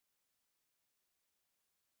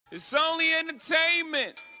It's only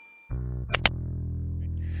entertainment.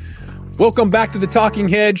 Welcome back to The Talking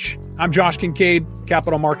Hedge. I'm Josh Kincaid,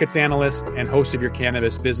 capital markets analyst and host of your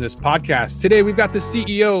cannabis business podcast. Today, we've got the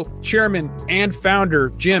CEO, chairman, and founder,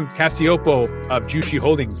 Jim Cacioppo of Jushi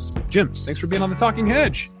Holdings. Jim, thanks for being on The Talking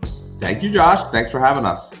Hedge. Thank you, Josh. Thanks for having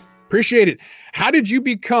us. Appreciate it. How did you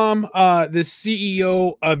become the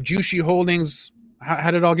CEO of Jushi Holdings?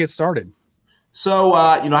 How did it all get started? So,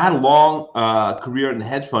 I had a long career in the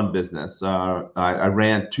hedge fund business. I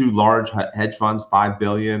ran two large hedge funds, $5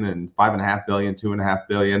 billion and $5.5 billion, $2.5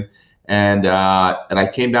 billion. And I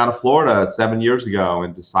came down to Florida 7 years ago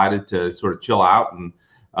and decided to sort of chill out.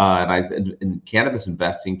 And cannabis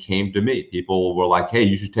investing came to me. People were like, hey,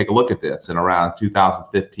 you should take a look at this in around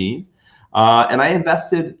 2015. And I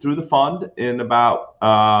invested through the fund in about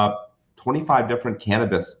 25 different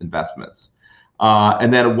cannabis investments.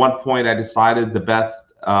 And then at one point, I decided the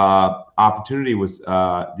best opportunity was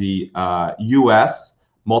the U.S.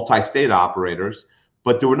 multi-state operators,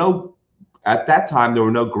 but at that time, there were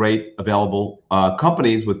no great available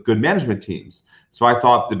companies with good management teams. So I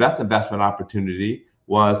thought the best investment opportunity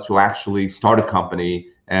was to actually start a company,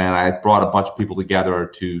 and I brought a bunch of people together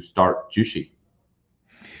to start Jushi.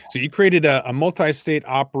 So you created a multi-state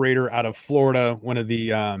operator out of Florida, one of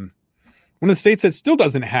the states that still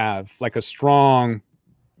doesn't have like a strong,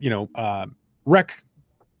 rec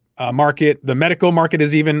market. The medical market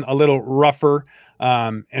is even a little rougher.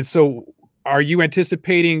 And so are you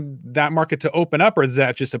anticipating that market to open up, or is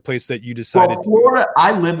that just a place that you decided? Well, Florida,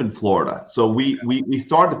 I live in Florida. So we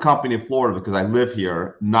started the company in Florida because I live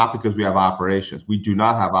here, not because we have operations. We do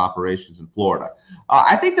not have operations in Florida.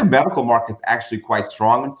 I think the medical market is actually quite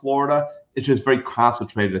strong in Florida. It's just very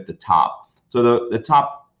concentrated at the top. So the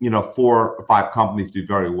top 4 or 5 companies do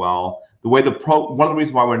very well. One of the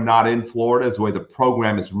reasons why we're not in Florida is the way the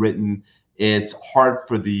program is written. It's hard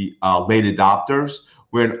for the late adopters,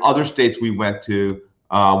 where in other states we went to,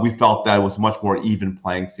 we felt that it was much more even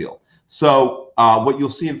playing field. So what you'll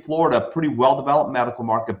see in Florida, pretty well-developed medical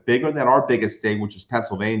market, bigger than our biggest state, which is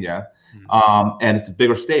Pennsylvania. And it's a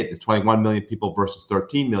bigger state. It's 21 million people versus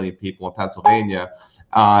 13 million people in Pennsylvania.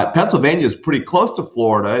 Pennsylvania is pretty close to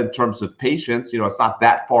Florida in terms of patients. It's not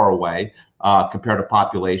that far away compared to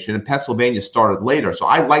population. And Pennsylvania started later. So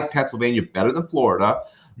I like Pennsylvania better than Florida.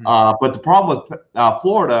 But the problem with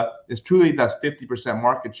Florida is truly that's 50%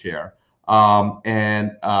 market share.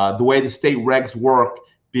 And the way the state regs work,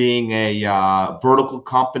 being a vertical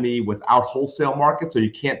company without wholesale market, so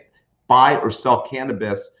you can't buy or sell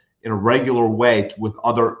cannabis in a regular way with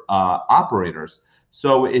other operators.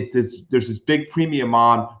 So there's this big premium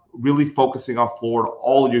on really focusing on Florida,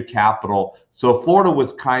 all of your capital. So Florida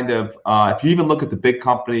was kind of, if you even look at the big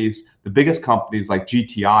companies, the biggest companies like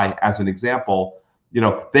GTI as an example,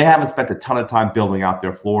 they haven't spent a ton of time building out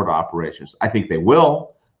their Florida operations. I think they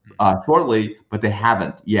will shortly, but they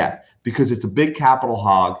haven't yet because it's a big capital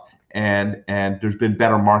hog and there's been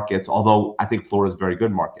better markets, although I think Florida is a very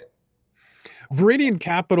good market. Viridian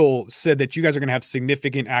Capital said that you guys are going to have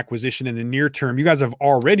significant acquisition in the near term. You guys have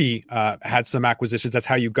already had some acquisitions. That's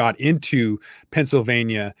how you got into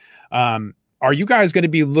Pennsylvania. Are you guys going to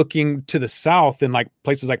be looking to the south in like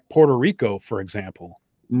places like Puerto Rico, for example?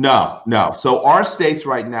 No. So our states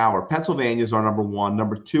right now are Pennsylvania is our number 1.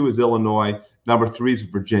 Number 2 is Illinois. Number 3 is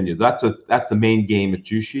Virginia. That's the main game at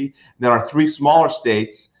Jushi. And then our 3 smaller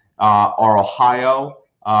states are Ohio,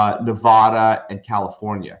 Nevada, and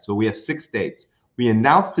California. So we have 6 states. We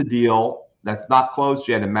announced a deal that's not closed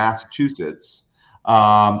yet in Massachusetts for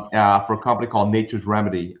a company called Nature's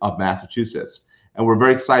Remedy of Massachusetts. And we're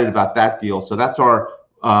very excited about that deal. So that's our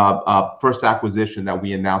first acquisition that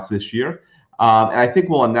we announced this year. And I think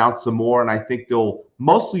we'll announce some more, and I think they'll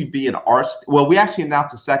mostly be in our well, we actually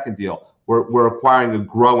announced a second deal. We're acquiring a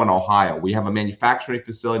grow in Ohio. We have a manufacturing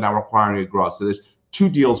facility, now we're acquiring a grow. So there's 2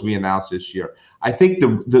 deals we announced this year. I think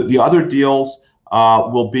the other deals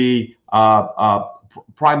will be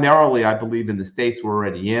primarily, I believe, in the states we're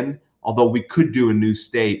already in, although we could do a new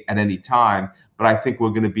state at any time. But I think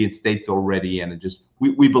we're going to be in states already in, and just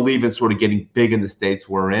we believe in sort of getting big in the states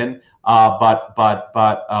we're in.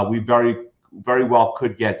 But we very well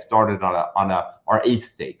could get started on our 8th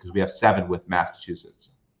state because we have 7 with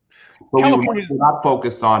Massachusetts. But we're not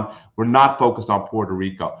focused on Puerto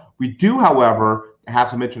Rico. We do, however, have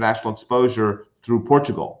some international exposure through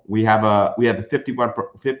Portugal. We have a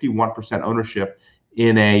 51% ownership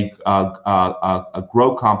in a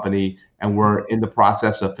grow company, and we're in the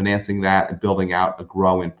process of financing that and building out a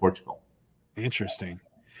grow in Portugal. Interesting.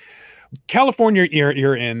 California,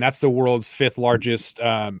 you're in. That's the world's fifth largest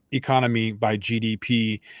economy by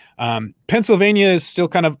GDP. Pennsylvania is still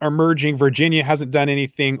kind of emerging. Virginia hasn't done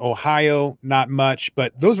anything. Ohio, not much.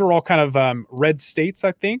 But those are all kind of red states,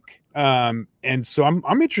 I think. And so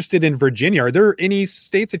I'm interested in Virginia. Are there any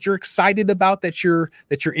states that you're excited about that you're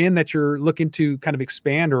in that you're looking to kind of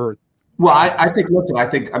expand or? Well, I think.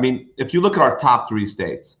 Listen, I mean, if you look at our top three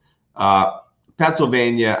states,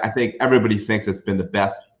 Pennsylvania, I think everybody thinks it's been the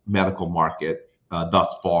best medical market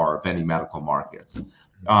thus far of any medical markets.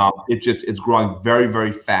 It's growing very,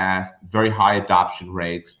 very fast, very high adoption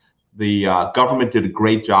rates. The government did a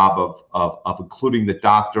great job of including the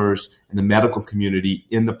doctors and the medical community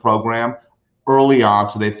in the program early on,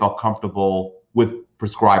 so they felt comfortable with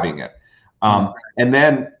prescribing it. And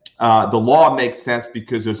then the law makes sense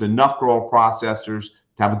because there's enough grower processors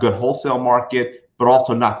to have a good wholesale market, but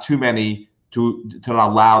also not too many to not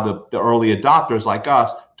allow the early adopters like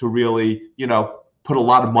us to really, put a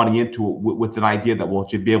lot of money into it with an idea that we'll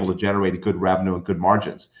be able to generate a good revenue and good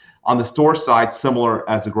margins. On the store side, similar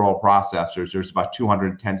as the grower processors, there's about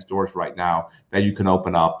 210 stores right now that you can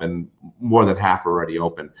open up, and more than half are already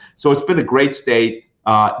open. So it's been a great state.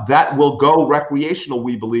 That will go recreational,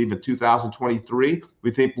 we believe, in 2023.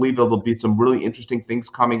 We believe there'll be some really interesting things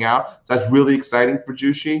coming out. So that's really exciting for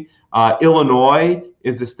Jushi. Illinois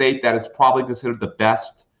is the state that is probably considered the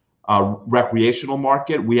best recreational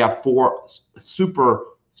market. We have 4 super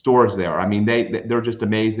stores there. I mean, they're just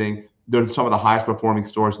amazing. They're some of the highest performing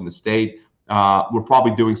stores in the state. We're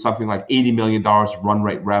probably doing something like $80 million run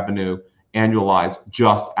rate revenue annualized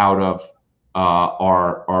just out of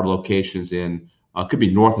our locations in, could be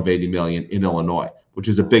north of 80 million in Illinois, which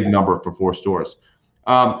is a big number for 4 stores.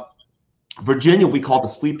 Virginia, we call the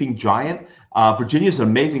sleeping giant. Virginia is an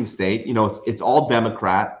amazing state. It's all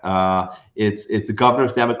Democrat. It's the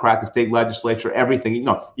governor's Democrat, the state legislature, everything.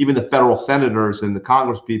 Even the federal senators and the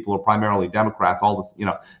Congress people are primarily Democrats. All this,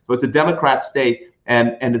 so it's a Democrat state,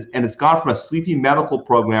 and it's gone from a sleepy medical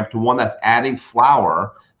program to one that's adding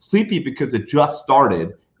flower. Sleepy because it just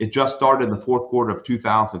started. It just started in the fourth quarter of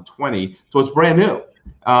 2020, so it's brand new.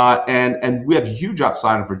 And we have huge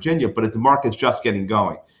upside in Virginia, but the market's just getting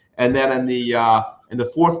going. And then in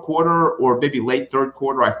the fourth quarter or maybe late third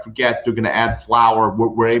quarter, I forget, they're going to add flower.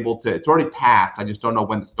 We're able to. It's already passed. I just don't know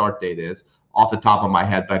when the start date is off the top of my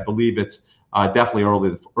head, but I believe it's definitely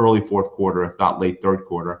early fourth quarter, if not late third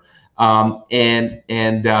quarter. That's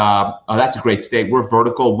a great state. We're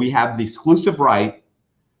vertical. We have the exclusive right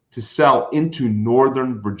to sell into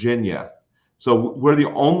Northern Virginia. So we're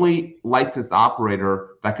the only licensed operator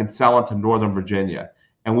that can sell into Northern Virginia.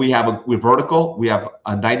 And we're vertical. We have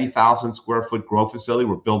a 90,000 square foot grow facility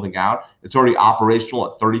we're building out. It's already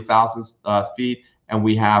operational at 30,000 feet. And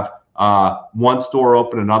we have one store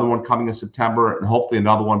open, another one coming in September, and hopefully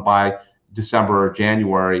another one by December or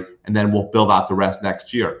January. And then we'll build out the rest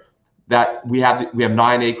next year. That we have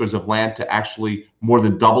 9 acres of land to actually more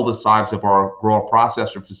than double the size of our grower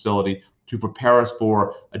processor facility to prepare us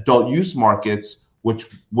for adult use markets, which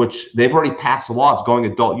they've already passed the laws going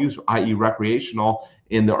adult use, i.e. recreational,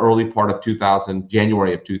 in the early part of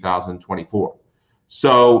January of 2024.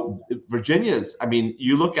 So Virginia's, I mean,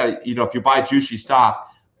 you look at it, if you buy Jushi stock,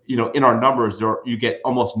 in our numbers, you get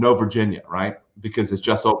almost no Virginia, right? Because it's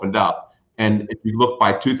just opened up. And if you look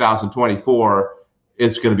by 2024,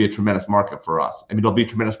 it's going to be a tremendous market for us. I mean, it'll be a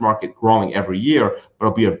tremendous market growing every year, but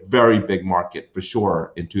it'll be a very big market for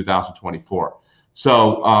sure in 2024.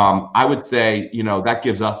 So I would say, that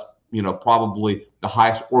gives us, probably the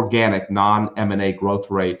highest organic non-M&A growth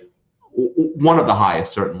rate, one of the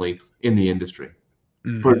highest certainly in the industry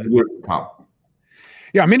for years to come.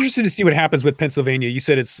 Yeah, I'm interested to see what happens with Pennsylvania. You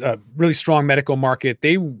said it's a really strong medical market.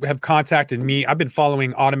 They have contacted me. I've been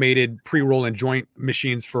following automated pre-roll and joint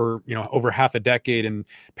machines for, over half a decade. In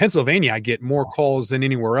Pennsylvania, I get more calls than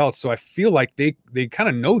anywhere else. So I feel like they kind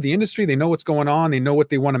of know the industry. They know what's going on. They know what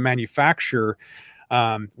they want to manufacture.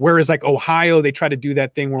 Whereas like Ohio, they try to do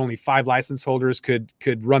that thing where only 5 license holders could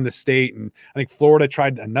run the state. And I think Florida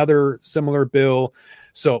tried another similar bill.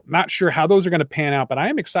 So not sure how those are going to pan out, but I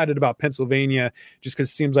am excited about Pennsylvania just because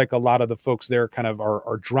it seems like a lot of the folks there kind of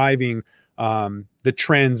are driving the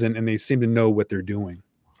trends and they seem to know what they're doing.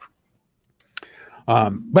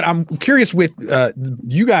 But I'm curious with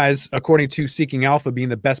you guys, according to Seeking Alpha, being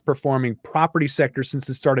the best performing property sector since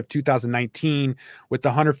the start of 2019 with the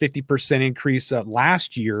 150% increase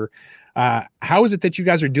last year. How is it that you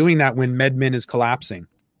guys are doing that when MedMen is collapsing?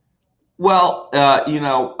 Well,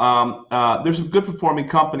 there's some good performing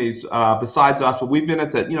companies besides us, but we've been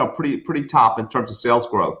at the pretty top in terms of sales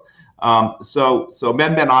growth. So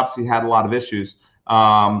MedMen obviously had a lot of issues.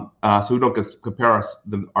 So we don't compare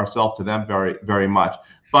ourselves to them very much.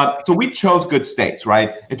 But so we chose good states,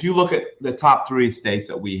 right? If you look at the top 3 states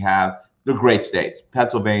that we have, they're great states: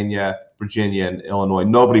 Pennsylvania, Virginia, and Illinois.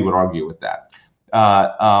 Nobody would argue with that.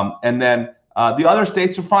 And then the other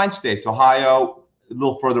states are fine states. Ohio, a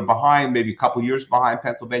little further behind, maybe a couple years behind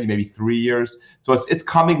Pennsylvania, maybe 3 years. So it's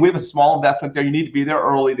coming. We have a small investment there. You need to be there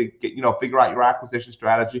early to get, figure out your acquisition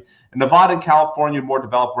strategy. And Nevada and California are more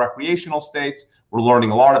developed recreational states. We're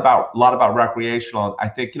learning a lot about recreational. I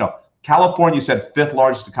think, California said 5th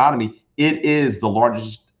largest economy. It is the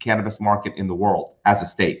largest cannabis market in the world as a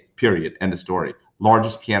state, period. End of story.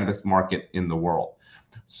 Largest cannabis market in the world.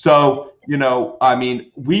 So,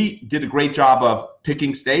 we did a great job of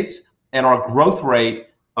picking states, and our growth rate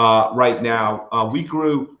right now, we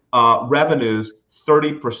grew revenues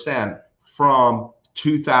 30% from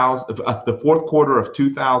the fourth quarter of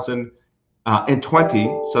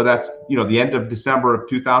 2020. So that's, the end of December of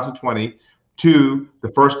 2020 to the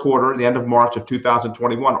first quarter, the end of March of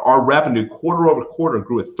 2021. Our revenue quarter over quarter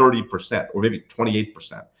grew at 30% or maybe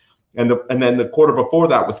 28%. And then the quarter before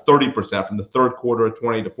that was 30% from the third quarter of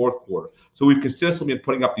 20 to fourth quarter. So we've consistently been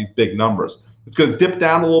putting up these big numbers. It's going to dip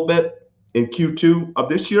down a little bit in Q2 of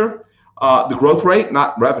this year. The growth rate,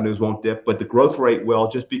 not revenues won't dip, but the growth rate will,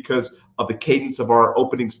 just because of the cadence of our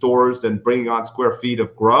opening stores and bringing on square feet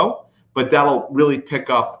of grow. But that'll really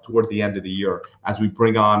pick up toward the end of the year as we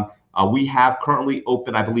bring on. We have currently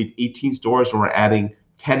open, I believe, 18 stores, and we're adding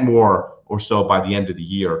 10 more or so by the end of the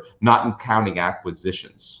year, not counting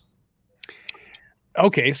acquisitions.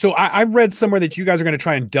 Okay, so I read somewhere that you guys are going to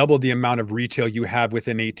try and double the amount of retail you have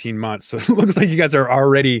within 18 months. So it looks like you guys are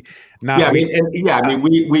already not. Yeah,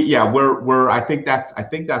 we're. I think that's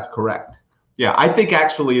correct. Yeah, I think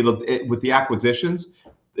actually with the acquisitions,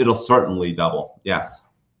 it'll certainly double. Yes.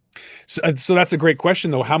 So that's a great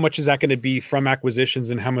question, though. How much is that going to be from acquisitions,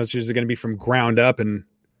 and how much is it going to be from ground up? And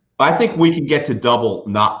I think we can get to double,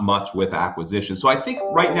 not much with acquisitions. So I think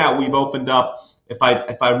right now we've opened up, if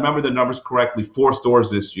I remember the numbers correctly, 4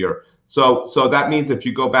 stores this year. So that means if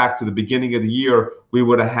you go back to the beginning of the year, we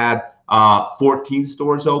would have had 14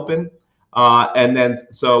 stores open, and then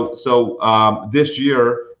this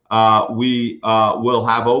year we will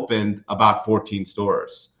have opened about 14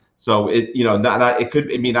 stores. So it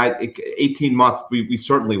could. 18 months. We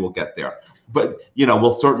certainly will get there, but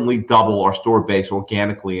we'll certainly double our store base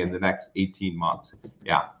organically in the next 18 months.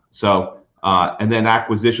 Yeah. So. And then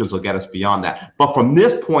acquisitions will get us beyond that. But from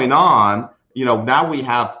this point on, now we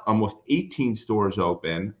have almost 18 stores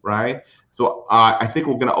open, right? So I think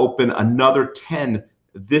we're going to open another 10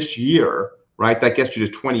 this year, right? That gets you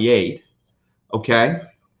to 28, okay?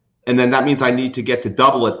 And then that means I need to get to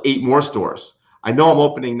double at 8 more stores. I know I'm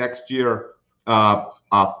opening next year 4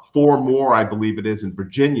 more, I believe it is, in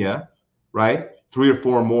Virginia, right? 3 or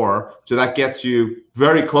 4 more. So that gets you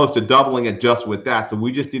very close to doubling it just with that. So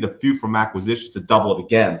we just need a few from acquisitions to double it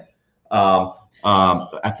again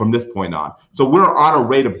from this point on. So we're on a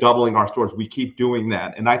rate of doubling our stores. We keep doing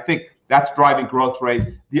that. And I think that's driving growth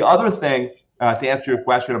rate. The other thing, to answer your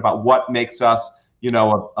question about what makes us,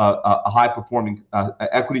 a high performing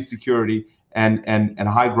equity security and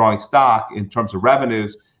a high growing stock in terms of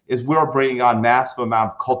revenues, is we're bringing on massive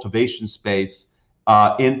amount of cultivation space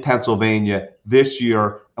in Pennsylvania this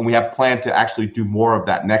year, and we have planned to actually do more of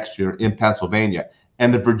that next year in Pennsylvania.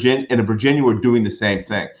 And in Virginia, we're doing the same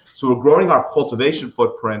thing. So we're growing our cultivation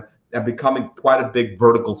footprint and becoming quite a big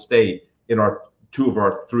vertical state in 2 of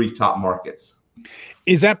our 3 top markets.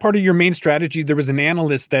 Is that part of your main strategy? There was an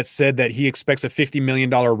analyst that said that he expects a $50 million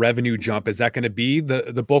revenue jump. Is that going to be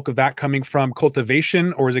the bulk of that coming from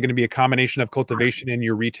cultivation, or is it going to be a combination of cultivation and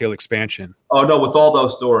your retail expansion? Oh, no, with all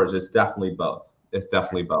those stores, it's definitely both.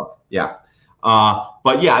 Yeah.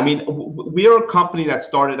 But yeah, we are a company that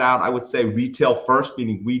started out, I would say, retail first,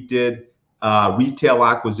 meaning we did retail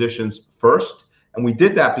acquisitions first. And we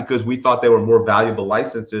did that because we thought they were more valuable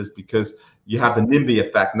licenses, because you have the NIMBY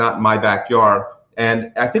effect, not in my backyard.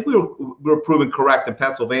 And I think we were proven correct in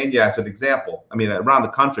Pennsylvania as an example. Around the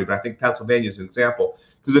country, but I think Pennsylvania is an example.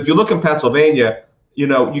 Because if you look in Pennsylvania,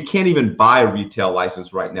 you can't even buy a retail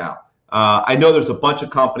license right now. I know there's a bunch of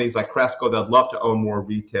companies like Cresco that would love to own more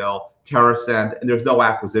retail, TerrAscend, and there's no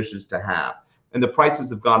acquisitions to have. And the prices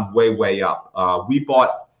have gone way, way up. We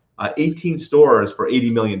bought 18 stores for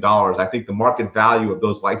 $80 million. I think the market value of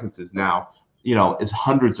those licenses now, is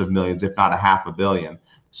hundreds of millions, if not $500 million.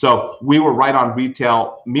 So we were right on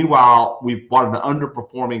retail. Meanwhile, we bought an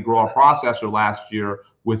underperforming grower processor last year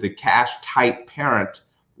with a cash tight parent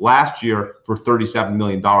last year for $37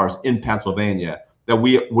 million in Pennsylvania. That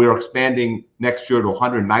we're expanding next year to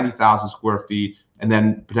 190,000 square feet and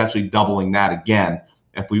then potentially doubling that again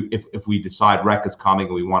if we decide rec is coming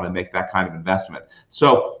and we want to make that kind of investment.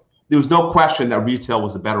 So there was no question that retail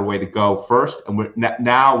was a better way to go first, and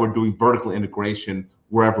now we're doing vertical integration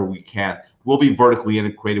wherever we can. We'll be vertically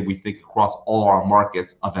integrated, we think, across all our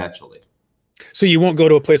markets eventually. So you won't go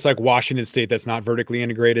to a place like Washington State that's not vertically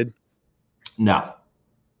integrated? No.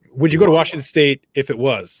 Would you go to Washington State if it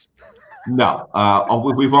was? No,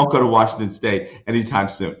 we won't go to Washington State anytime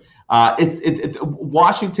soon. It's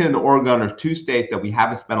Washington and Oregon are two states that we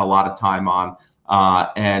haven't spent a lot of time on,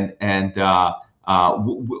 and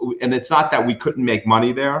it's not that we couldn't make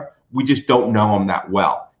money there. We just don't know them that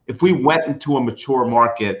well. If we went into a mature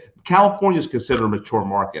market, California is considered a mature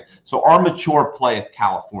market. So our mature play is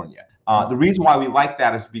California. The reason why we like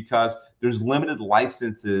that is because there's limited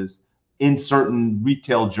licenses in certain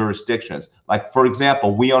retail jurisdictions. Like, for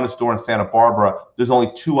example, we own a store in Santa Barbara. There's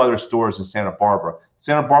only 2 other stores in Santa Barbara.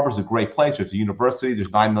 Santa Barbara is a great place. There's a university.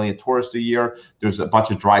 There's 9 million tourists a year. There's a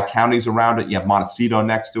bunch of dry counties around it. You have Montecito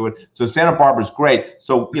next to it. So Santa Barbara is great.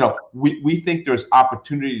 So, we think there's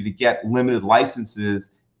opportunity to get limited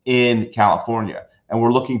licenses in California. And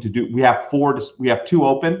we're looking to do, we have 2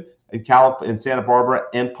 open in Santa Barbara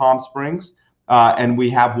and Palm Springs. And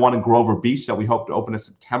we have one in Grover Beach that we hope to open in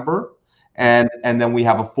September. And then we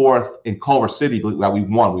have a 4th in Culver City that we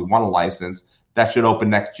won. We won a license that should open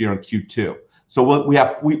next year in Q2. So we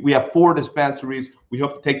have 4 dispensaries. We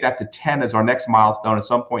hope to take that to 10 as our next milestone at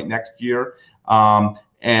some point next year. And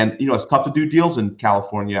it's tough to do deals in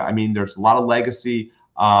California. I mean, there's a lot of legacy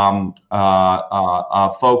folks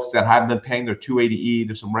that haven't been paying their 280E.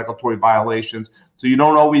 There's some regulatory violations. So you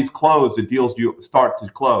don't always close the deals you start to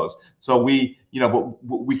close. So we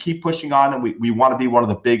keep pushing on, and we want to be one of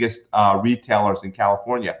the biggest retailers in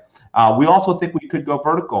California. We also think we could go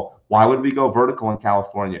vertical. Why would we go vertical in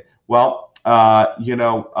California? Well,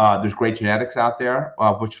 there's great genetics out there,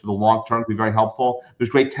 which for the long term can be very helpful. There's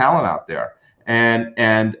great talent out there.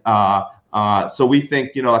 So we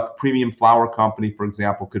think, a premium flower company, for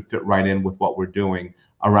example, could fit right in with what we're doing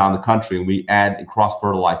around the country. And we add and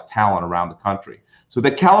cross-fertilize talent around the country. So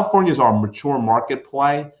that California is our mature market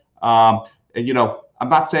play. I'm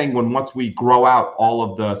not saying once we grow out all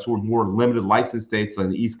of the sort of more limited license states on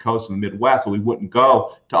the East Coast and the Midwest, so we wouldn't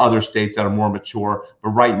go to other states that are more mature. But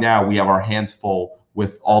right now we have our hands full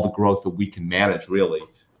with all the growth that we can manage, really,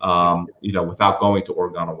 without going to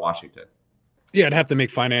Oregon or Washington. Yeah, it'd have to make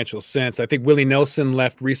financial sense. I think Willie Nelson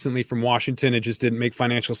left recently from Washington. It just didn't make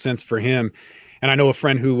financial sense for him. And I know a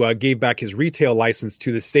friend who gave back his retail license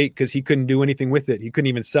to the state because he couldn't do anything with it. He couldn't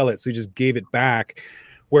even sell it, so he just gave it back.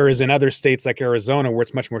 Whereas in other states like Arizona, where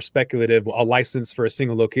it's much more speculative, a license for a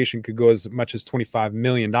single location could go as much as $25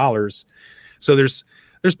 million. So there's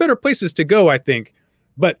better places to go, I think.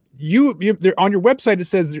 But you on your website, it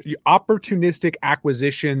says opportunistic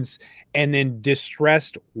acquisitions and then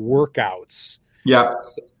distressed workouts. Yeah.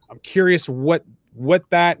 So I'm curious what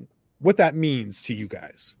that means to you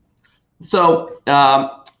guys. So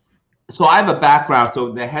I have a background. So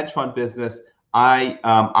in the hedge fund business, I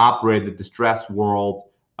operated the distressed world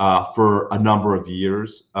for a number of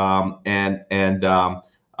years, and I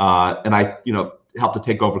helped to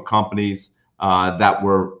take over companies that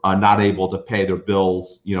were not able to pay their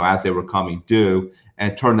bills as they were coming due,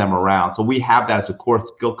 and turn them around. So we have that as a core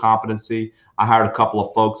skill competency. I hired a couple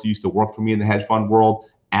of folks who used to work for me in the hedge fund world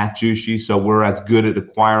at Jushi, so we're as good at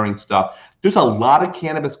acquiring stuff. There's a lot of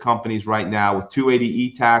cannabis companies right now with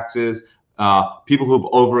 280E taxes, people who've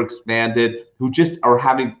overexpanded, who just are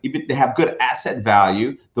they have good asset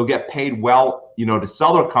value. They'll get paid well, to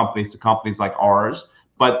sell their companies to companies like ours,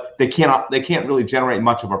 but they can't really generate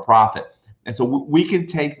much of a profit. And so we can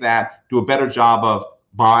take that, do a better job of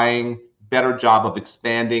buying, better job of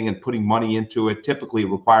expanding and putting money into it. Typically, it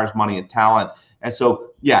requires money and talent. And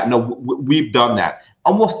so, we've done that.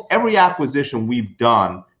 Almost every acquisition we've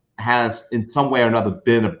done has in some way or another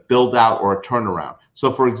been a build out or a turnaround.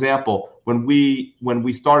 So for example, when we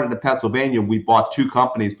started in Pennsylvania, we bought 2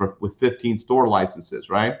 companies with 15 store licenses,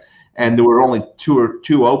 right? And there were only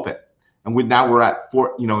two open. And now we're at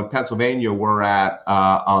 4, in Pennsylvania, we're at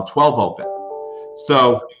 12 open.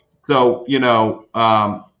 So we're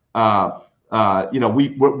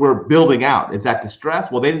building out. Is that distress?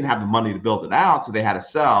 Well, they didn't have the money to build it out, so they had to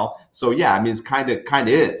sell. So yeah, I mean, it's kind of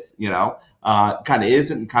is, kind of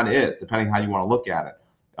isn't and kind of is, depending how you want to look at it.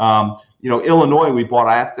 Illinois, we bought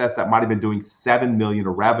assets that might have been doing $7 million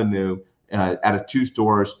of revenue at 2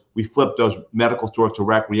 stores. We flipped those medical stores to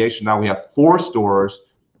recreation. Now we have 4 stores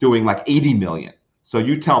doing like 80 million. So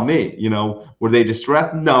you tell me, were they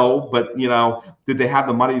distressed? No, but did they have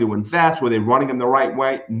the money to invest? Were they running them the right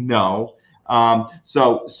way? No.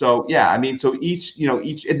 So yeah, I mean, so each,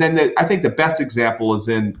 and then I think the best example is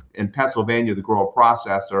in Pennsylvania, the grower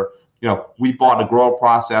processor. We bought a grower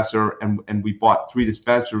processor and we bought 3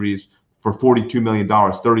 dispensaries for $42 million,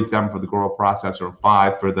 37 for the grower processor and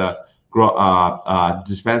 5 for the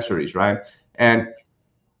dispensaries, right? And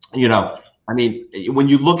I mean, when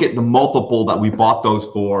you look at the multiple that we bought those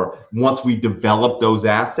for, once we developed those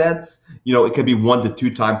assets, it could be 1 to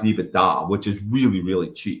 2 times EBITDA, which is really, really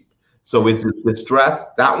cheap. So is it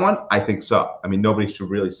distressed? That one, I think so. I mean, nobody should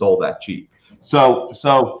really sold that cheap.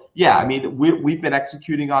 So yeah, I mean, we've been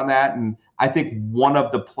executing on that, and I think one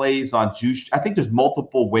of the plays on Jushi, I think there's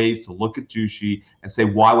multiple ways to look at Jushi and say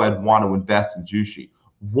why would I want to invest in Jushi.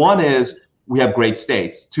 One is we have great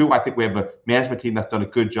states. 2, I think we have a management team that's done a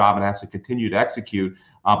good job and has to continue to execute,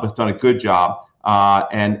 but it's done a good job.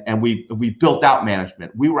 And we built out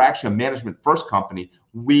management. We were actually a management first company.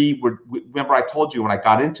 Remember I told you when I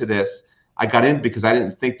got into this, I got in because I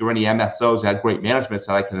didn't think there were any MSOs that had great management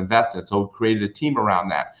that I could invest in. So we created a team around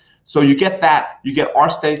that. So you get that, you get our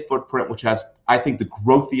state footprint, which has, I think, the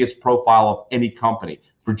growthiest profile of any company.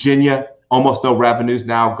 Virginia, almost no revenues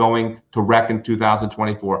now, going to rec in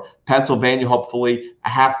 2024. Pennsylvania, hopefully a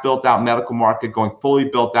half built out medical market, going fully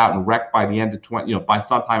built out and rec by the end of by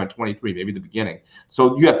sometime in 23, maybe the beginning.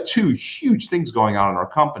 So you have 2 huge things going on in our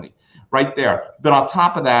company right there. But on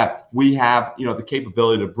top of that, we have the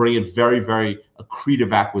capability to bring in very, very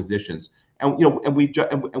accretive acquisitions. And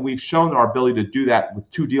we've shown our ability to do that with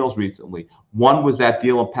 2 deals recently. One was that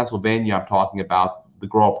deal in Pennsylvania I'm talking about, the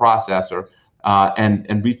grower processor,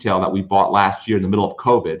 and retail that we bought last year in the middle of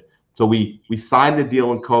COVID. So we signed the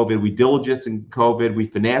deal in COVID, we diligenced in COVID, we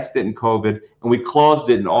financed it in COVID, and we closed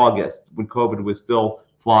it in August when COVID was still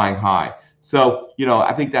flying high. So,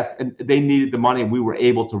 I think and they needed the money and we were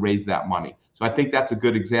able to raise that money. So I think that's a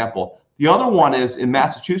good example. The other one is in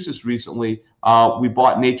Massachusetts recently, we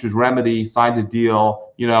bought Nature's Remedy, signed a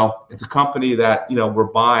deal. It's a company that, we're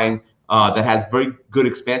buying that has very good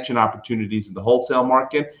expansion opportunities in the wholesale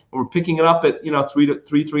market. And we're picking it up at,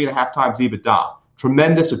 3.5 times EBITDA.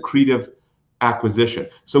 Tremendous accretive acquisition.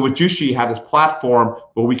 So with Jushi, you have this platform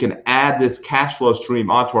where we can add this cash flow stream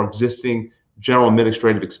onto our existing general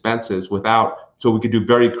administrative expenses so we could do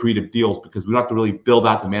very accretive deals because we don't have to really build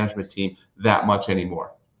out the management team that much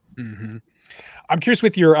anymore. Mm-hmm. I'm curious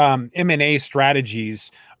with your M&A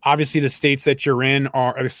strategies. Obviously, the states that you're in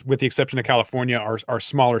are, with the exception of California, are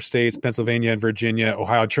smaller states, Pennsylvania and Virginia,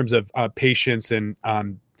 Ohio, in terms of patients and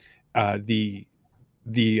the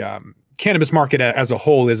cannabis market as a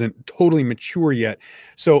whole isn't totally mature yet.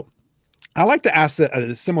 So I like to ask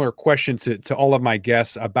a similar question to all of my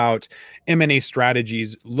guests about M&A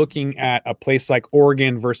strategies, looking at a place like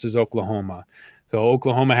Oregon versus Oklahoma. So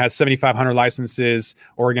Oklahoma has 7,500 licenses.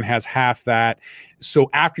 Oregon has half that. So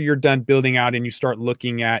after you're done building out and you start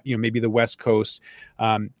looking at, maybe the West Coast,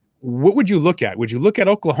 what would you look at? Would you look at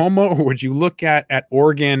Oklahoma or would you look at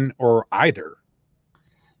Oregon or either?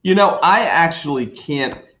 I actually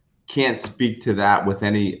can't speak to that with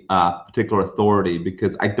any particular authority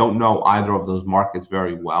because I don't know either of those markets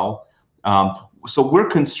very well. So we're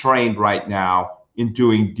constrained right now in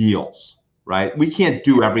doing deals, right? We can't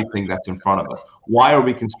do everything that's in front of us. Why are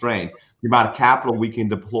we constrained? The amount of capital we can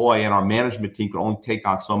deploy and our management team can only take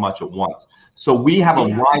on so much at once. So we have a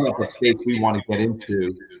lineup of states we want to get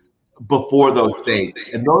into before those states,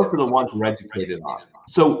 and those are the ones we're educated on.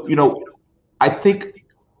 So, I think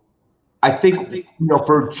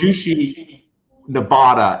for Jushi,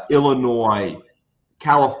 Nevada, Illinois,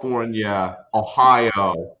 California,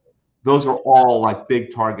 Ohio, those are all like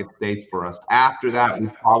big target states for us. After that,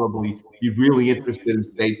 we'd probably be really interested in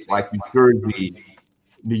states like New Jersey,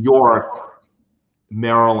 New York,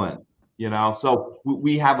 Maryland, So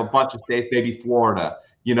we have a bunch of states, maybe Florida,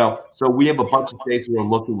 So we have a bunch of states we're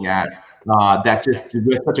looking at that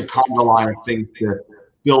we have such a conga line of things to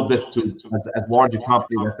build this to as large a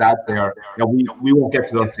company that's out there. We won't get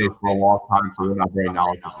to those states for a long time, so we're not very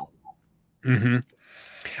knowledgeable. Mm-hmm.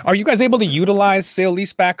 Are you guys able to utilize sale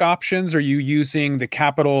leaseback options? Are you using the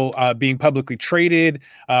capital being publicly traded?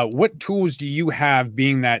 What tools do you have,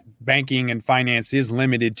 being that banking and finance is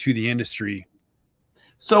limited to the industry?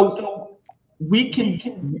 So we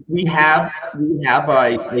have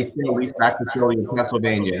a sale leaseback facility in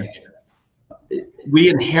Pennsylvania. We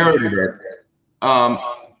inherited it.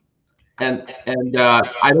 And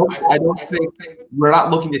I don't think we're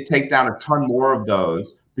not looking to take down a ton more of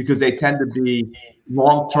those because they tend to be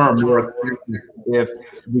long-term more expensive if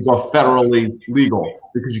we go federally legal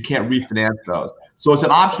because you can't refinance those. So it's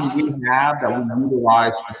an option we have that we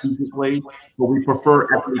utilize strategically, but we prefer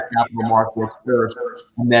equity capital markets first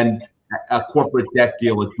and then a corporate debt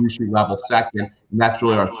deal at Jushi level second, and that's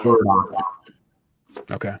really our third option.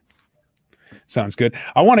 Okay. Sounds good.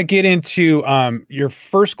 I want to get into your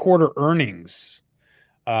first quarter earnings.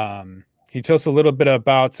 Can you tell us a little bit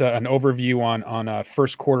about an overview on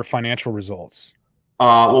first quarter financial results?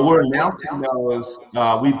 Well, we're announcing those.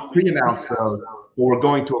 We've pre-announced those, but we're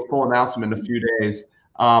going to a full announcement in a few days.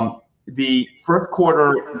 The first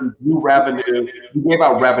quarter, we grew revenue. We gave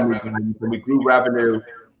out revenue guidance, and we grew revenue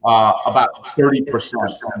about 30% from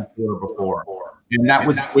the quarter before. And that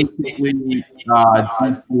was basically due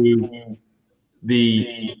to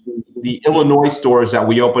the Illinois stores that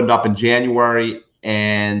we opened up in January,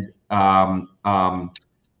 and it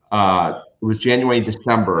was January and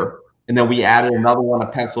December. And then we added another one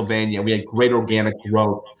in Pennsylvania. We had great organic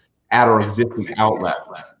growth at our existing outlet.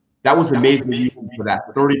 That was the major reason for that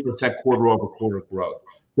 30% quarter-over-quarter growth.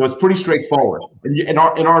 So it's pretty straightforward. And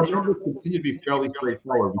our numbers continue to be fairly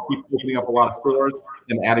straightforward. We keep opening up a lot of stores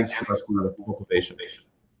and adding stores to the cultivation.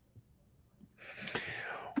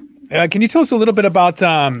 Can you tell us a little bit about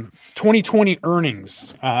 2020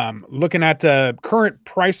 earnings? Looking at the current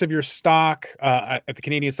price of your stock at the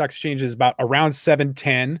Canadian Stock Exchange is about around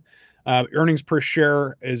 $7.10. Earnings per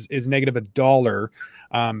share is negative $1.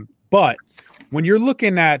 But when you're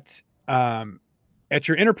looking at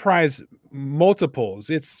your enterprise multiples,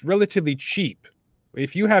 it's relatively cheap.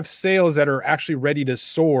 If you have sales that are actually ready to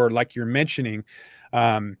soar, like you're mentioning,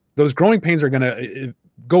 those growing pains are going to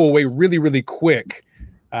go away really, really quick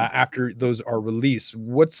after those are released.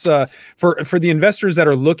 What's for the investors that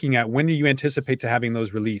are looking at, when do you anticipate to having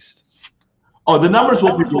those released? Oh, the numbers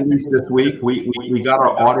will be released this week. We got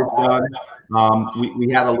our audit done.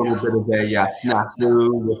 We had a little bit of a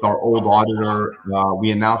snafu with our old auditor.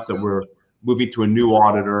 We announced that we're moving to a new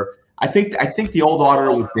auditor. I think the old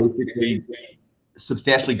auditor was basically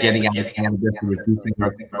substantially getting out of cannabis and reducing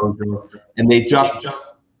our exposure, and they just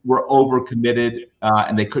were overcommitted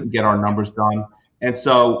and they couldn't get our numbers done. And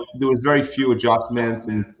so there was very few adjustments,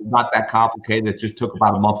 and it's not that complicated. It just took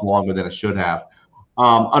about a month longer than it should have.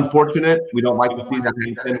 Unfortunate. We don't like to see that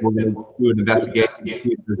happen. We're going to do an investigation to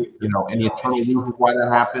see if there's, any internal reasons why that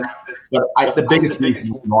happened. But the biggest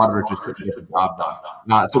reason is the auditor just couldn't get the job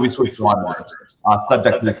done. So we switched auditors,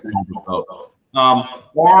 subject to the vote.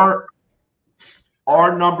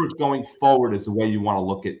 Our numbers going forward is the way you want to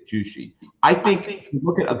look at Jushi. I think if you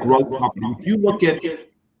look at a growth company, if you look at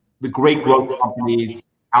the great growth companies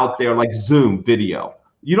out there like Zoom Video,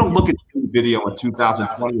 you don't look at Zoom Video in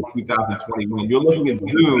 2020 or 2021. You're looking at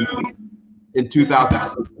Zoom in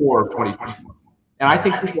 2024 or 2021. And I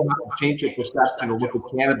think people have to change their perception to look at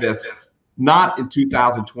cannabis not in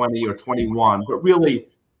 2020 or 21, but really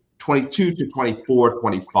 22 to 24,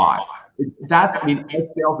 25. Our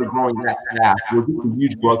sales are growing that fast. We're just a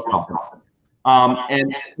huge growth company.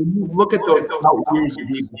 And when you look at those out years of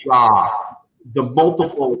EBITDA, the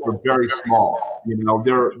multiples are very small.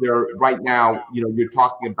 They're right now, you're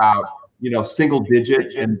talking about, single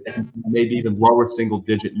digit and maybe even lower single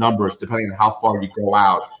digit numbers, depending on how far you go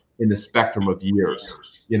out in the spectrum of years.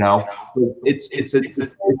 It's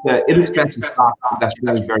an inexpensive stock that's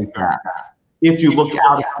growing very fast. If you look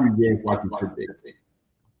out a few years like it should be.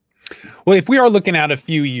 Well, if we are looking at a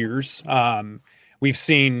few years, we've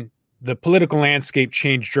seen the political landscape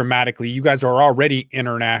change dramatically. You guys are already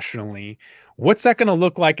internationally. What's that going to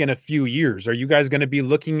look like in a few years? Are you guys going to be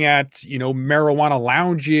looking at, marijuana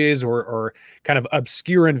lounges or kind of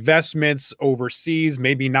obscure investments overseas?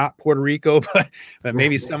 Maybe not Puerto Rico, but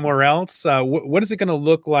maybe somewhere else. What is it going to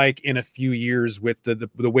look like in a few years with the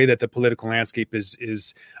way that the political landscape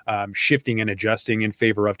is shifting and adjusting in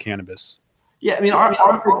favor of cannabis? Yeah, our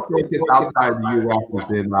big focus outside the U.S.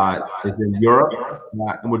 is in Europe,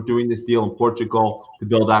 and we're doing this deal in Portugal to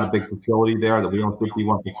build out a big facility there that we own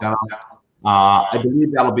 51% of. I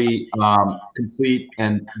believe that'll be complete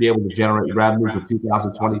and be able to generate revenue for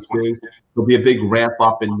 2022. There'll be a big ramp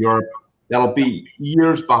up in Europe. That'll be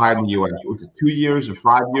years behind the U.S. Was it 2 years or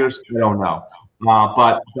 5 years? I don't know.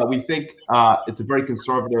 But we think it's a very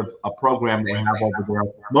conservative program they have over there,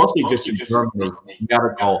 mostly just in Germany,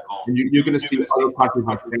 medical. And you're going to see other countries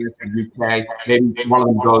like France and UK, maybe one of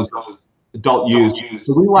them goes adult use.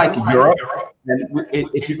 So we like Europe. And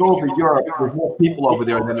if you go over Europe, there's more people over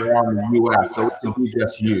there than there are in the U.S., so it can be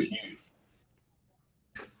just you.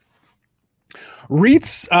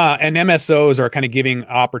 REITs and MSOs are kind of giving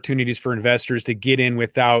opportunities for investors to get in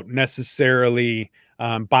without necessarily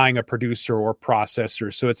buying a producer or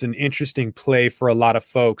processor. So it's an interesting play for a lot of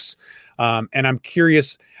folks. And I'm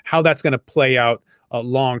curious how that's going to play out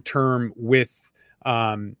long term with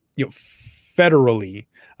federally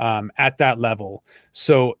at that level.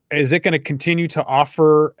 So is it going to continue to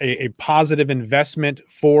offer a positive investment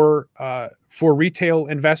for retail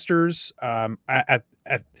investors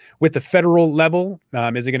with the federal level?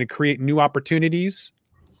 Is it going to create new opportunities?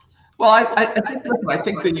 Well, I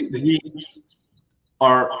think the REITs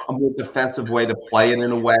are a more defensive way to play it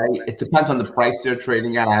in a way. It depends on the price they're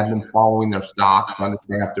trading at. I haven't been following their stock to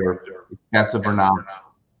understand if they're expensive or not.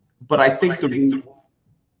 But I think the REITs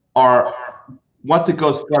are, once it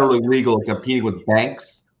goes federally legal, competing with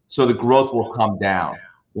banks, so the growth will come down.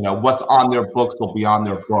 What's on their books will be on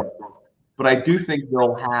their books. But I do think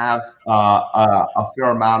they'll have a fair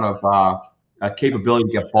amount of capability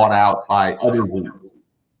to get bought out by other REITs,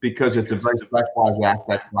 because it's a very specialized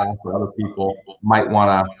asset class where other people might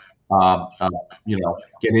want to,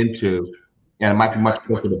 get into, and it might be much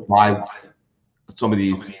quicker to buy some of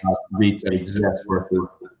these REITs that exist versus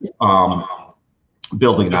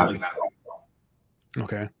building it out.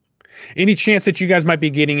 Okay. Any chance that you guys might be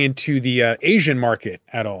getting into the Asian market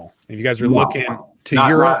at all? If you guys are looking to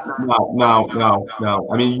Europe? No.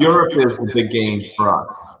 I mean, Europe is the big game for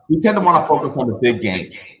us. We tend to want to focus on the big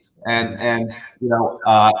games. And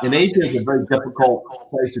in Asia is a very difficult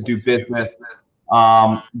place to do business.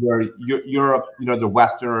 Where Europe, they're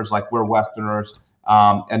Westerners, like we're Westerners,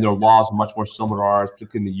 and their laws are much more similar to ours,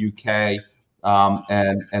 particularly in the UK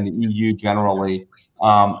and the EU generally.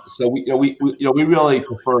 So we really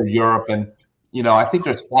prefer Europe, and I think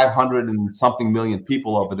there's 500 and something million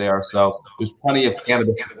people over there, so there's plenty of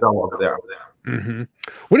cannabis to sell over there. Mm-hmm.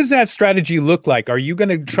 What does that strategy look like? Are you going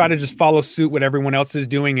to try to just follow suit what everyone else is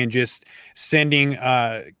doing and just sending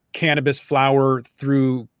cannabis flower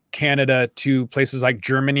through Canada to places like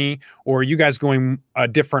Germany, or are you guys going a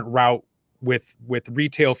different route with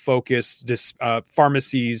retail focus,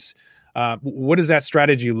 pharmacies? What does that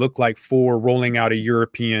strategy look like for rolling out a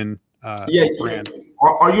European brand?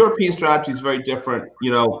 Our European strategy is very different,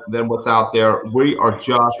 than what's out there. We are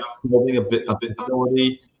just building a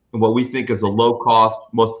facility in what we think is a low-cost,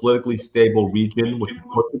 most politically stable region, which is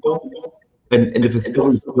Portugal. And the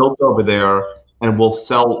facility is built over there, and we'll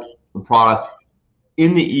sell the product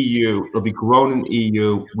in the EU. It'll be grown in the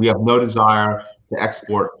EU. We have no desire to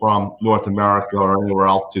export from North America or anywhere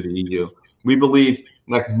else to the EU. We believe,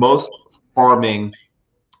 like most farming,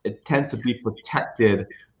 it tends to be protected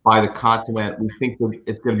by the continent. We think that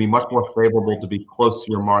it's going to be much more favorable to be close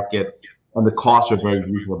to your market, and the costs are very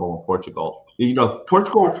reasonable in Portugal.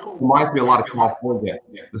 Portugal reminds me a lot of California.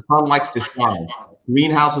 The sun likes to shine.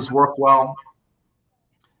 Greenhouses work well,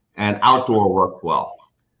 and outdoor work well.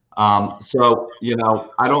 So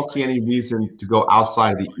I don't see any reason to go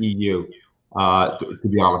outside the EU, to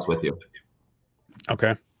be honest with you.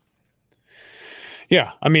 Okay.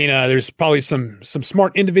 Yeah, I mean, there's probably some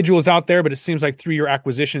smart individuals out there, but it seems like through your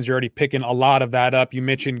acquisitions, you're already picking a lot of that up. You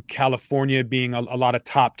mentioned California being a lot of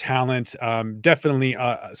top talent. Definitely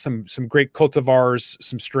some great cultivars,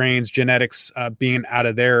 some strains, genetics being out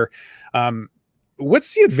of there.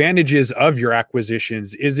 What's the advantages of your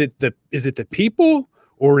acquisitions? Is it the people,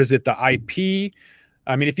 or is it the IP?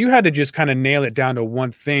 I mean, if you had to just kind of nail it down to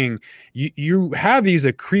one thing, you have these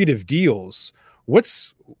accretive deals.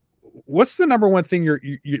 What's the number one thing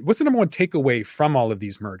what's the number one takeaway from all of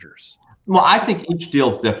these mergers? Well, I think each deal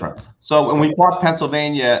is different. So when we bought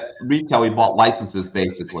Pennsylvania retail, we bought licenses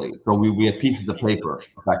basically. So we had pieces of paper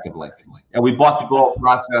effectively. And we bought the grow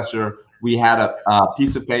processor. We had a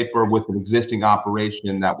piece of paper with an existing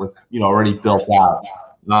operation that was already built out.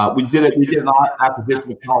 We did an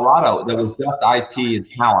acquisition in Colorado that was just IP and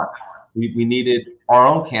talent. We needed our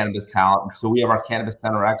own cannabis talent, so we have our Cannabis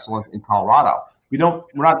Center of Excellence in Colorado. We're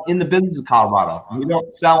not in the business of Colorado. We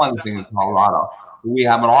don't sell anything in Colorado. We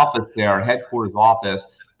have an office there, a headquarters office.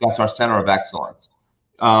 That's our center of excellence.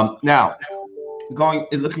 Now, looking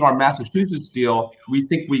at our Massachusetts deal, we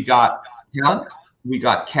think we got talent, we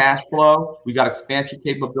got cash flow, we got expansion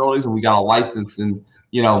capabilities, and we got a license in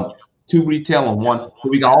 2 retail and 1. So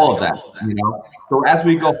we got all of that. So as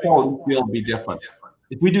we go forward, we feel it'll be different.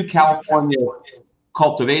 If we do California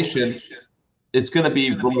cultivation, it's going to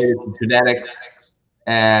be related to genetics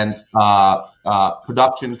and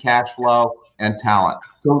production, cash flow, and talent.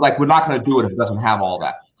 So we're not going to do it if it doesn't have all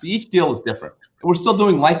that. Each deal is different. And we're still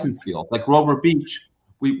doing license deals. Like Grover Beach,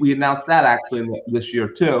 we announced that actually this year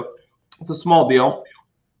too. It's a small deal.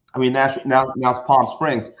 I mean, now it's Palm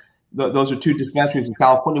Springs. Those are 2 dispensaries in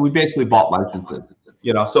California. We basically bought licenses,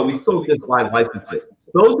 so we still just buy licenses.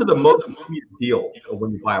 Those are the most immediate deals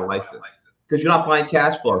when you buy a license, because you're not buying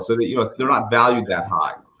cash flow, so that they're not valued that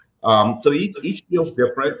high. So each deal is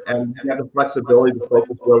different, and we have the flexibility to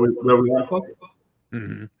focus where we want to focus.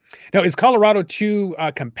 Mhm. Now, is Colorado too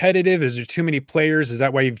competitive? Is there too many players? Is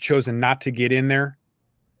that why you've chosen not to get in there?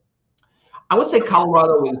 I would say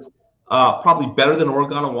Colorado is probably better than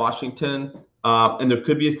Oregon and Washington, and there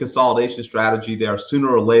could be a consolidation strategy there sooner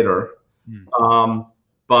or later. Um,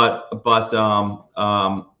 again,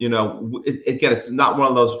 it's not one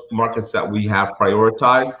of those markets that we have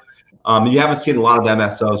prioritized. You haven't seen a lot of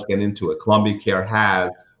MSOs get into it. Columbia Care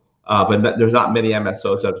has, but there's not many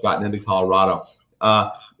MSOs that have gotten into Colorado.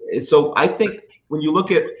 So I think when you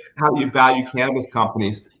look at how you value cannabis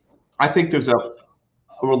companies, I think there's a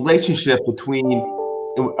relationship between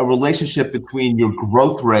your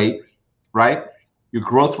growth rate, right? Your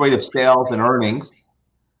growth rate of sales and earnings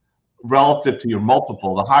relative to your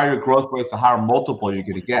multiple. The higher your growth rates, the higher multiple you're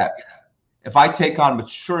going to get. If I take on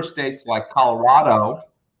mature states like Colorado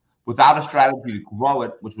without a strategy to grow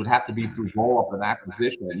it, which would have to be through roll-up and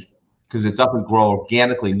acquisitions, because it doesn't grow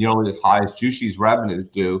organically nearly as high as Jushi's revenues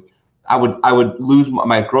do, I would lose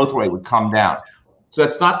my growth rate would come down. So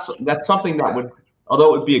that's something that would,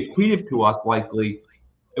 although it would be accretive to us, likely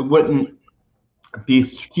it wouldn't be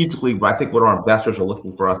strategically, I think, what our investors are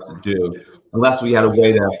looking for us to do, unless we had a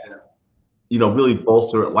way to, really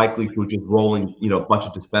bolster it, likely through just rolling, a bunch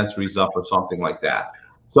of dispensaries up or something like that.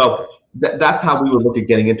 So that's how we would look at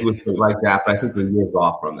getting into it like that. But I think we're years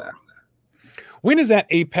off from that. When does that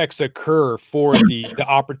apex occur for the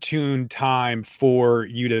opportune time for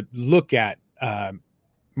you to look at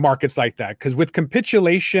markets like that? Because with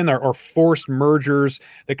capitulation or forced mergers,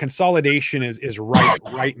 the consolidation is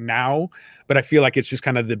right now, but I feel like it's just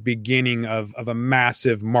kind of the beginning of a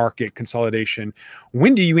massive market consolidation.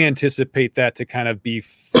 When do you anticipate that to kind of be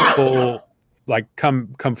full, like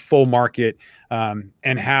come full market,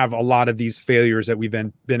 and have a lot of these failures that we've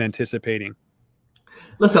been anticipating?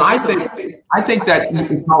 Listen, I think that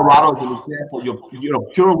in Colorado, as an example,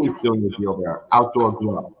 Curaleaf doing the deal there, outdoor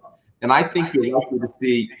grow. And I think you're likely to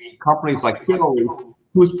see companies like Curaleaf,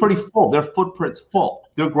 who's pretty full. Their footprint's full.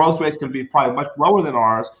 Their growth rate's going to be probably much lower than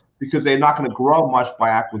ours because they're not going to grow much by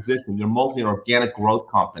acquisition. They're mostly an organic growth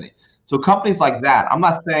company. So companies like that, I'm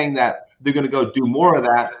not saying that they're going to go do more of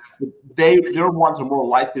that. But their ones are more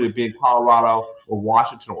likely to be in Colorado or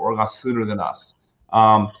Washington or Oregon sooner than us.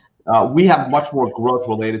 We have much more growth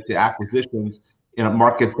related to acquisitions in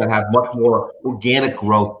markets that have much more organic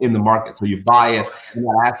growth in the market. So you buy it, and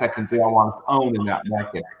that asset can say, I want to own in that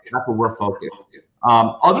market. That's where we're focused.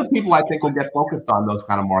 Other people, I think, will get focused on those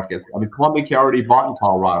kind of markets. I mean, Columbia Care already bought in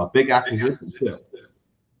Colorado. Big acquisitions, too.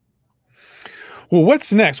 Well,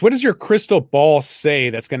 what's next? What does your crystal ball say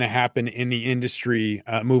that's going to happen in the industry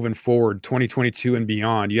moving forward, 2022 and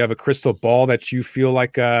beyond? You have a crystal ball that you feel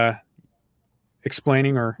like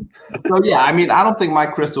explaining? Or So yeah, I mean, I don't think my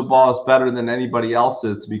crystal ball is better than anybody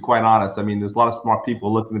else's, to be quite honest. I mean, there's a lot of smart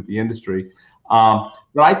people looking at the industry, but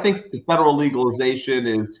I think the federal legalization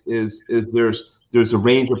is there's a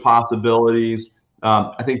range of possibilities.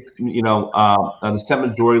 I think the Senate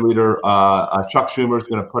Majority Leader Chuck Schumer is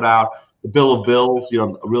going to put out the Bill of Bills,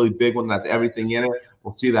 a really big one that's everything in it.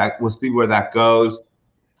 We'll see where that goes.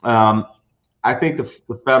 I think the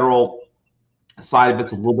federal side of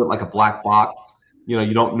it's a little bit like a black box.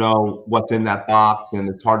 You don't know what's in that box, and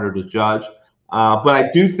it's harder to judge. But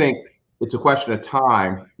I do think it's a question of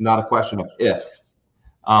time, not a question of if.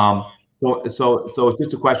 So it's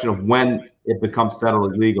just a question of when it becomes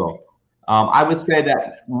federally legal. I would say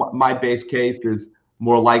that my base case is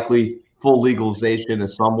more likely full legalization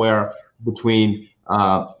is somewhere between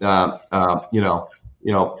 3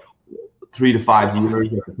 to 5 years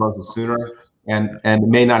as opposed to sooner, and it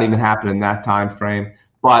may not even happen in that time frame.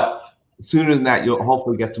 But sooner than that, you'll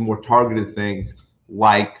hopefully get to more targeted things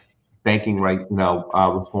like banking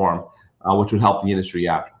reform, which would help the industry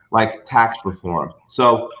out, like tax reform.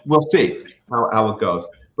 So we'll see how it goes.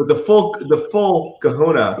 But the full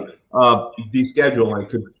kahuna of descheduling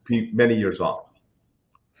could be many years off.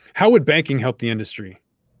 How would banking help the industry?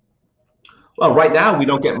 Well, right now we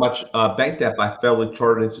don't get much bank debt by federally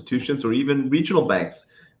chartered institutions or even regional banks.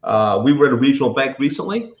 We were at a regional bank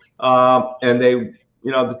recently, and they,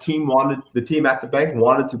 the team at the bank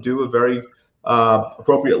wanted to do a very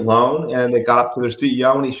appropriate loan, and they got up to their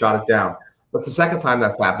CEO and he shot it down. That's the second time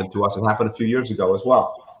that's happened to us. It happened a few years ago as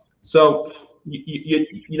well. So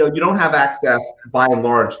you don't have access by and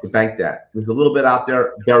large to bank debt. There's a little bit out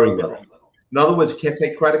there, very little. In other words, you can't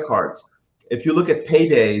take credit cards. If you look at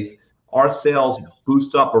paydays, our sales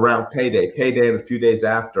boost up around payday and a few days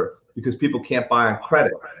after, because people can't buy on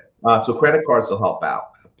credit. So credit cards will help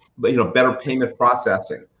out. But better payment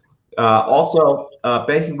processing. Also,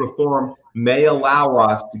 banking reform may allow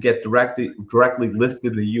us to get directly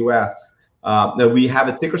listed in the U.S. Now we have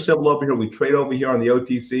a ticker symbol over here. We trade over here on the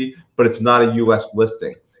OTC, but it's not a U.S.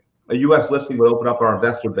 listing. A U.S. listing would open up our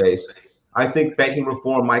investor base. I think banking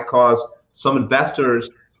reform might cause some investors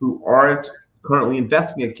who aren't currently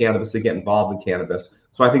investing in cannabis to get involved in cannabis.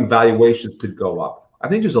 So I think valuations could go up. I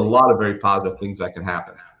think there's a lot of very positive things that can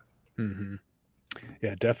happen. Mm-hmm.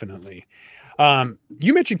 Yeah, definitely.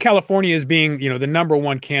 You mentioned California as being, the number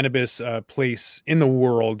one cannabis place in the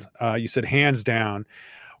world. You said hands down.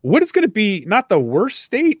 What is going to be not the worst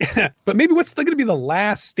state, but maybe what's going to be the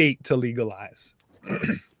last state to legalize?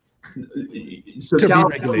 So to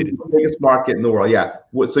California be regulated. is the biggest market in the world. Yeah.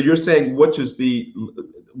 So you're saying which is the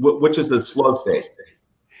slow state?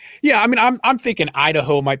 Yeah, I mean, I'm thinking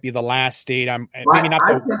Idaho might be the last state.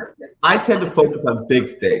 I tend to focus on big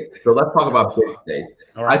states. So let's talk about big states.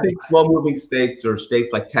 Right. I think slow-moving states are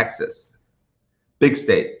states like Texas, big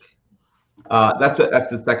state. That's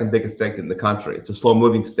the second biggest state in the country. It's a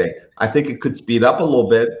slow-moving state. I think it could speed up a little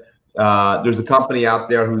bit. There's a company out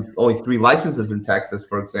there who's only 3 licenses in Texas,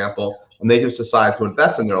 for example, and they just decided to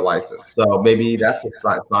invest in their license. So maybe that's a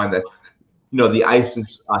sign that the ice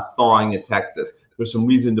is thawing in Texas. There's some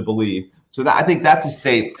reason to believe. So I think that's a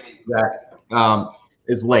state that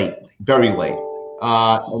is late, very late,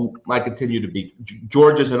 and might continue to be.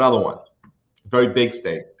 Georgia's another one, very big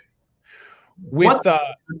state. With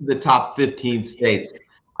the top 15 states,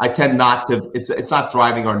 I tend not to. It's not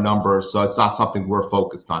driving our numbers, so it's not something we're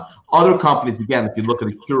focused on. Other companies, again, if you look at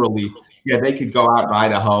a Curaleaf, yeah, they could go out in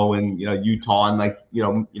Idaho and Utah and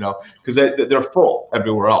because they're full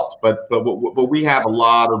everywhere else. But we have a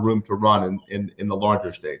lot of room to run in the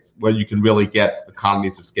larger states where you can really get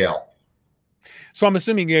economies of scale. So I'm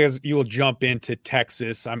assuming you will jump into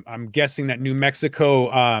Texas. I'm guessing that New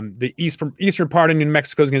Mexico, the eastern part of New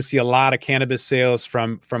Mexico, is going to see a lot of cannabis sales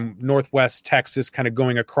from Northwest Texas, kind of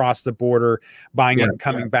going across the border, buying it and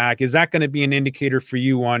coming back. Is that going to be an indicator for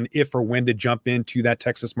you on if or when to jump into that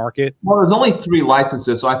Texas market? Well, there's only 3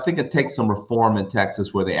 licenses, so I think it takes some reform in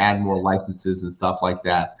Texas where they add more licenses and stuff like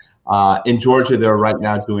that. In Georgia, they're right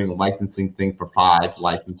now doing a licensing thing for 5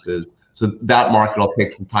 licenses. So that market will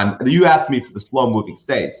take some time. You asked me for the slow-moving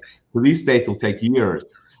states. So these states will take years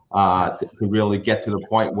to really get to the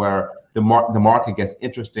point where the market gets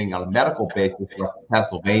interesting on a medical basis, like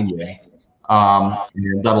Pennsylvania, and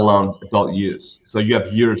let alone adult use. So you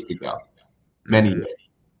have years to go, many years.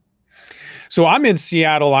 So I'm in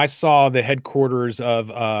Seattle. I saw the headquarters of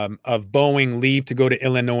Boeing leave to go to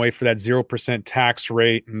Illinois for that 0% tax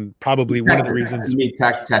rate, and probably one of the reasons. You mean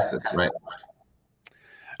Texas, right?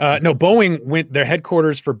 No, Boeing went. Their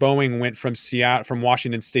headquarters for Boeing went from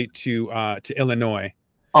Washington State to Illinois.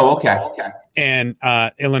 Oh, okay. And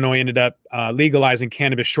Illinois ended up legalizing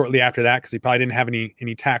cannabis shortly after that because they probably didn't have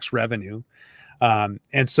any tax revenue.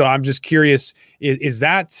 And so I'm just curious: is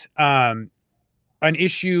that an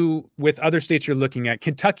issue with other states you're looking at?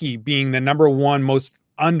 Kentucky being the number 1 most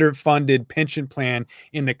underfunded pension plan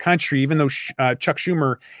in the country, even though Chuck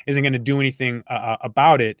Schumer isn't going to do anything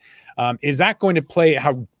about it. Is that going to play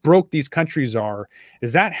how broke these countries are?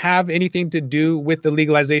 Does that have anything to do with the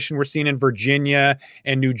legalization we're seeing in Virginia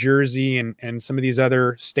and New Jersey and some of these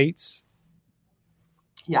other states?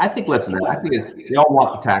 Yeah, I think they all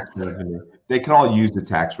want the tax revenue. They can all use the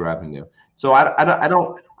tax revenue. So I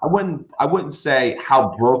wouldn't say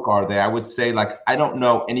how broke are they. I would say I don't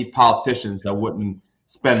know any politicians that wouldn't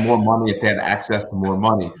spend more money if they had access to more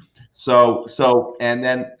money. So and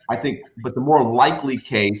then I think, but the more likely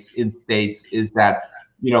case in states is that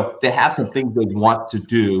they have some things they want to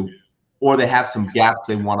do, or they have some gaps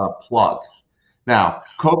they want to plug. Now,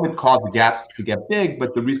 COVID caused the gaps to get big,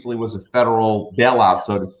 but there recently was a federal bailout,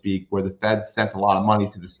 so to speak, where the Fed sent a lot of money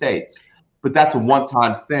to the states. But that's a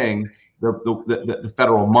one-time thing, the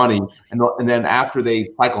federal money, and then after they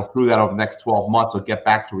cycle through that over the next 12 months, they'll get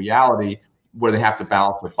back to reality where they have to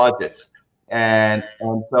balance their budgets. And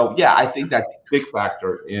so, yeah, I think that's a big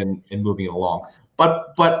factor in moving it along.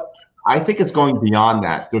 But I think it's going beyond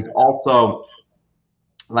that. There's also,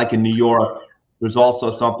 like in New York, there's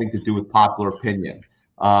also something to do with popular opinion.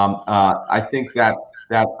 I think that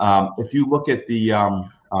if you look at the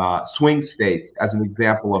swing states as an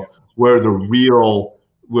example of where the real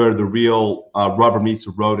rubber meets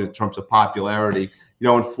the road in terms of popularity,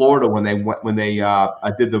 in Florida when they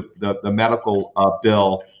did the medical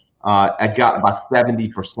bill. I got about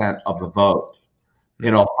 70% of the vote.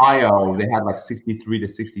 In Ohio, they had 63 to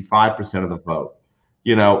 65% of the vote.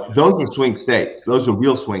 Those are swing states. Those are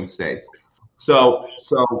real swing states. So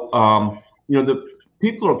the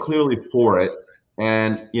people are clearly for it,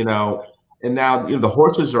 and now the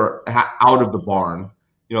horses are out of the barn.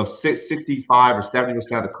 65 or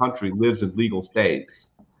 70% of the country lives in legal states,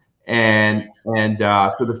 So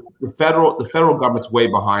the federal government's way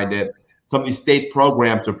behind it. Some of these state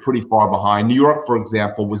programs are pretty far behind. New York, for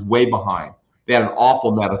example, was way behind. They had an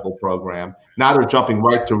awful medical program. Now they're jumping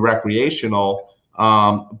right to recreational,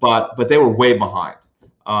 but they were way behind.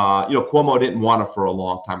 Cuomo didn't want it for a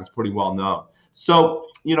long time. It's pretty well known. So,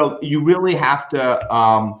 you really have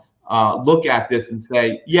to look at this and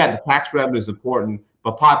say, yeah, the tax revenue is important,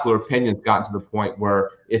 but popular opinion has gotten to the point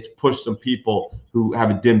where it's pushed some people who have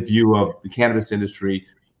a dim view of the cannabis industry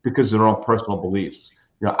because of their own personal beliefs,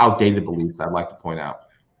 outdated beliefs, I'd like to point out.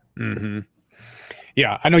 Mm-hmm.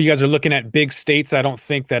 Yeah, I know you guys are looking at big states. I don't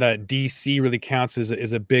think that DC really counts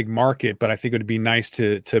as a big market, but I think it would be nice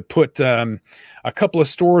to put a couple of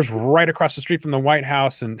stores right across the street from the White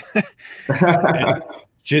House and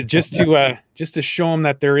just to show them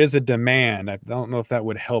that there is a demand. I don't know if that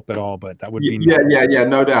would help at all, but that would be yeah,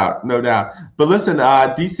 no doubt. But listen,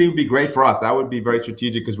 DC would be great for us. That would be very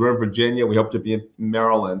strategic because we're in Virginia. We hope to be in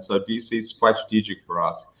Maryland, so DC is quite strategic for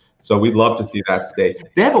us. So we'd love to see that stay.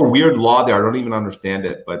 They have a weird law there. I don't even understand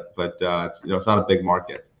it, but it's not a big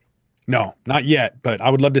market. No, not yet. But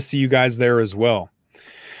I would love to see you guys there as well.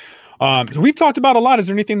 So we've talked about a lot. Is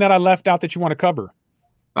there anything that I left out that you want to cover?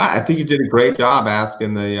 I think you did a great job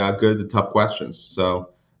asking the tough questions.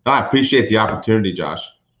 So I appreciate the opportunity, Josh.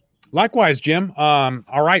 Likewise, Jim.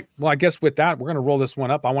 All right. Well, I guess with that, we're going to roll this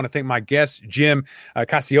one up. I want to thank my guest, Jim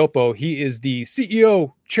Cacioppo. He is the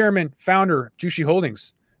CEO, chairman, founder of Jushi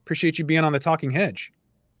Holdings. Appreciate you being on the Talking Hedge.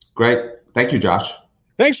 Great. Thank you, Josh.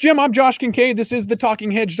 Thanks, Jim. I'm Josh Kincaid. This is the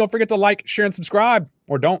Talking Hedge. Don't forget to like, share, and subscribe,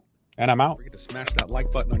 or don't. And I'm out. Don't forget to smash that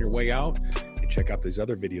like button on your way out and check out these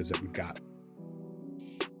other videos that we've got.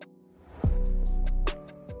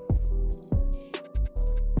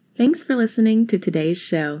 Thanks for listening to today's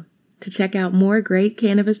show. To check out more great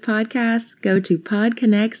cannabis podcasts, go to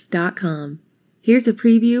podconnects.com. Here's a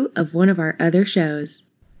preview of one of our other shows.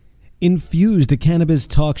 Infused, a cannabis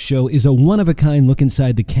talk show, is a one-of-a-kind look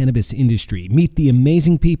inside the cannabis industry. Meet the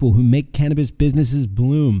amazing people who make cannabis businesses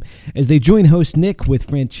bloom as they join host Nick with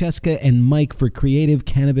Francesca and Mike for creative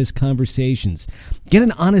cannabis conversations. Get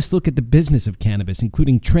an honest look at the business of cannabis,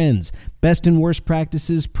 including trends, best and worst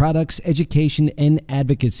practices, products, education, and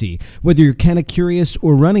advocacy. Whether you're canna curious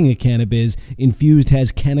or running a cannabis, Infused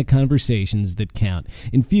has canna conversations that count.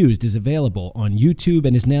 Infused is available on YouTube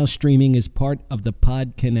and is now streaming as part of the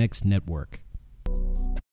PodConnects network.